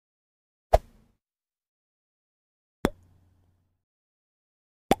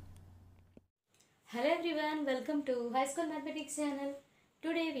Hello everyone, welcome to High School Mathematics channel.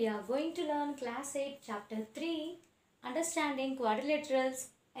 Today we are going to learn Class 8 Chapter 3 Understanding Quadrilaterals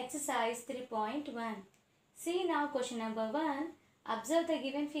Exercise 3.1. See now question number 1. Observe the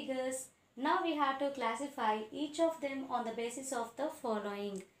given figures. Now we have to classify each of them on the basis of the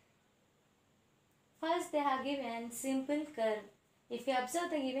following. First they have given simple curve. If you observe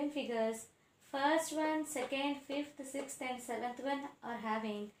the given figures, first one, second, fifth, sixth and seventh one are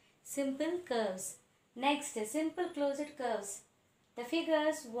having simple curves. Next, simple closed curves. The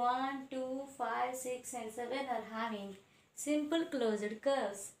figures 1, 2, 5, 6 and 7 are having simple closed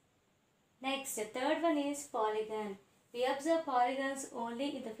curves. Next, third one is polygon. We observe polygons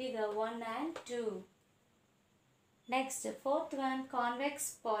only in the figure 1 and 2. Next, fourth one,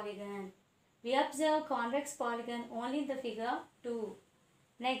 convex polygon. We observe convex polygon only in the figure 2.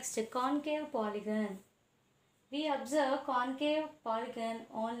 Next, concave polygon. We observe concave polygon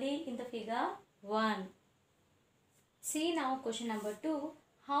only in the figure 1. See now question number 2.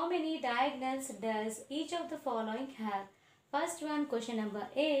 How many diagonals does each of the following have? First one, question number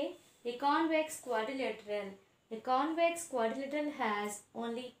A. A convex quadrilateral. A convex quadrilateral has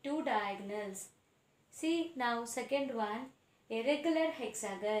only 2 diagonals. See now second one. A regular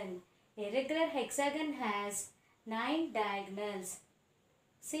hexagon. A regular hexagon has 9 diagonals.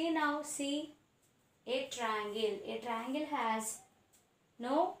 See now C. A triangle. A triangle has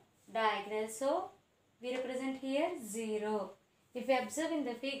no diagonal, so we represent here 0. If we observe in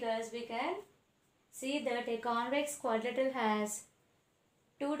the figures, we can see that a convex quadrilateral has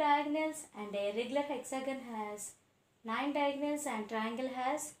 2 diagonals and a regular hexagon has 9 diagonals and triangle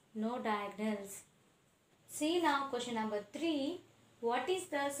has no diagonals. See now question number 3. What is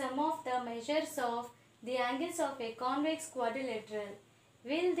the sum of the measures of the angles of a convex quadrilateral?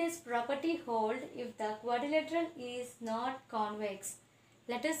 Will this property hold if the quadrilateral is not convex?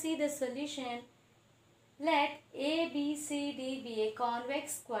 Let us see the solution. Let ABCD be a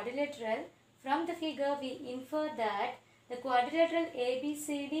convex quadrilateral. From the figure we infer that the quadrilateral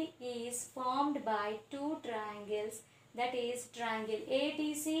ABCD is formed by 2 triangles, that is triangle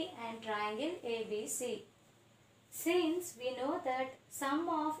ADC and triangle ABC. Since we know that sum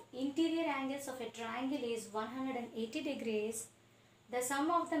of interior angles of a triangle is 180 degrees, the sum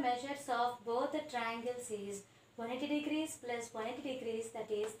of the measures of both the triangles is 180 degrees plus 180 degrees, that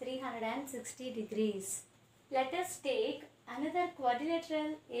is 360 degrees. Let us take another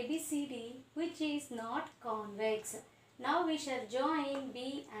quadrilateral ABCD which is not convex. Now we shall join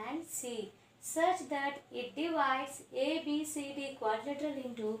B and C such that it divides ABCD quadrilateral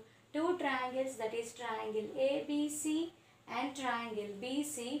into 2 triangles, that is triangle ABC and triangle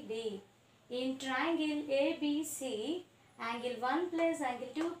BCD. In triangle ABC, angle 1 plus angle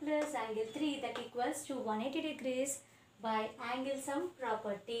 2 plus angle 3, that equals to 180 degrees by angle sum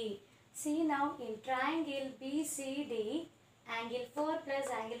property. See now in triangle BCD, angle 4 plus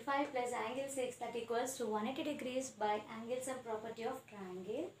angle 5 plus angle 6, that equals to 180 degrees by angle sum property of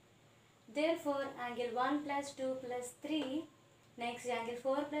triangle. Therefore angle 1 plus 2 plus 3, next angle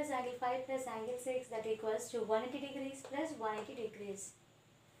 4 plus angle 5 plus angle 6, that equals to 180 degrees plus 180 degrees.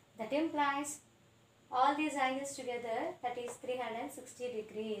 That implies all these angles together, that is 360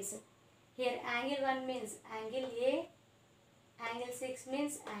 degrees. Here angle 1 means angle A, angle 6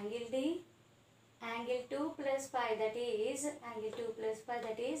 means angle D, angle 2 plus 5 that is angle 2 plus 5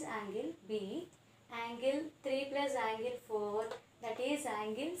 that is angle B, angle 3 plus angle 4 that is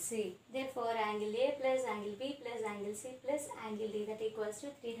angle C. Therefore angle A plus angle B plus angle C plus angle D, that equals to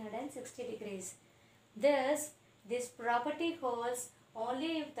 360 degrees. Thus this property holds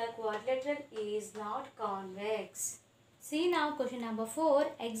only if the quadrilateral is not convex. See now question number 4.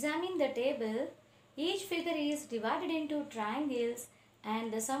 Examine the table. Each figure is divided into triangles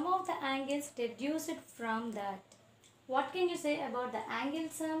and the sum of the angles deduced from that. What can you say about the angle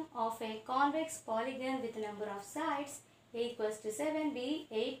sum of a convex polygon with number of sides? A equals to 7, B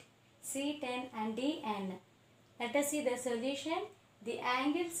 8, C 10 and D n. Let us see the solution. The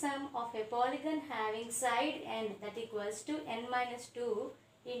angle sum of a polygon having side n, that equals to n minus 2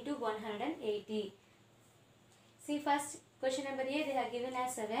 into 180. See first question number A, they have given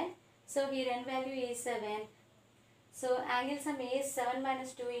as 7. So here n value is 7. So angle sum is 7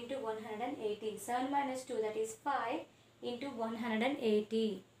 minus 2 into 180. 7 minus 2, that is 5 into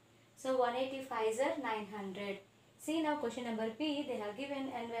 180. So 185 is 900. See now question number B, they have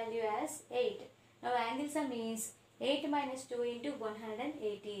given n value as 8. Now angle sum is 8 minus 2 into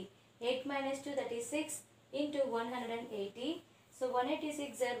 180. 8 minus 2, that is 6 into 180. So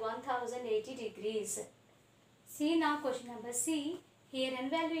 186 are 1080 degrees. See now question number C. Here n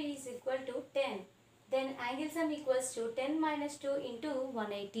value is equal to 10. Then angle sum equals to 10 minus 2 into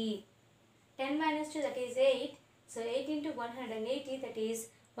 180. n minus 2 that is 8. So 8 into 180 that is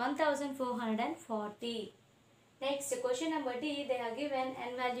 1440. Next question number D, they have given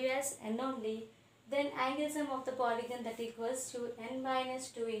n value as n only. Then angle sum of the polygon that equals to n minus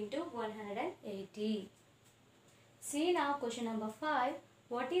 2 into 180. See now question number 5.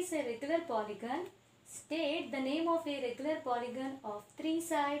 What is a regular polygon? State the name of a regular polygon of 3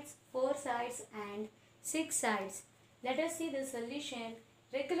 sides, 4 sides and 6 sides. Let us see the solution.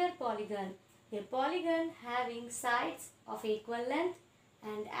 Regular polygon. A polygon having sides of equal length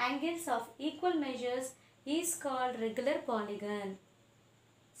and angles of equal measures is called regular polygon.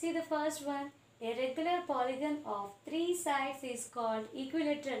 See the first one. A regular polygon of 3 sides is called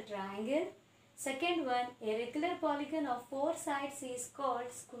equilateral triangle. Second one, a regular polygon of 4 sides is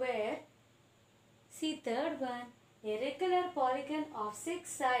called square. See third one, a regular polygon of 6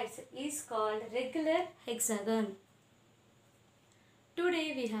 sides is called regular hexagon.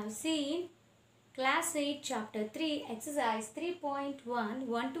 Today we have seen Class 8 Chapter 3 Exercise 3.1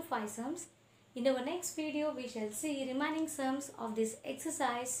 1 to 5 sums. In our next video we shall see remaining sums of this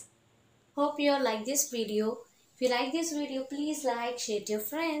exercise. Hope you all like this video. If you like this video, please like, share to your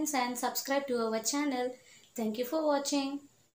friends and subscribe to our channel. Thank you for watching.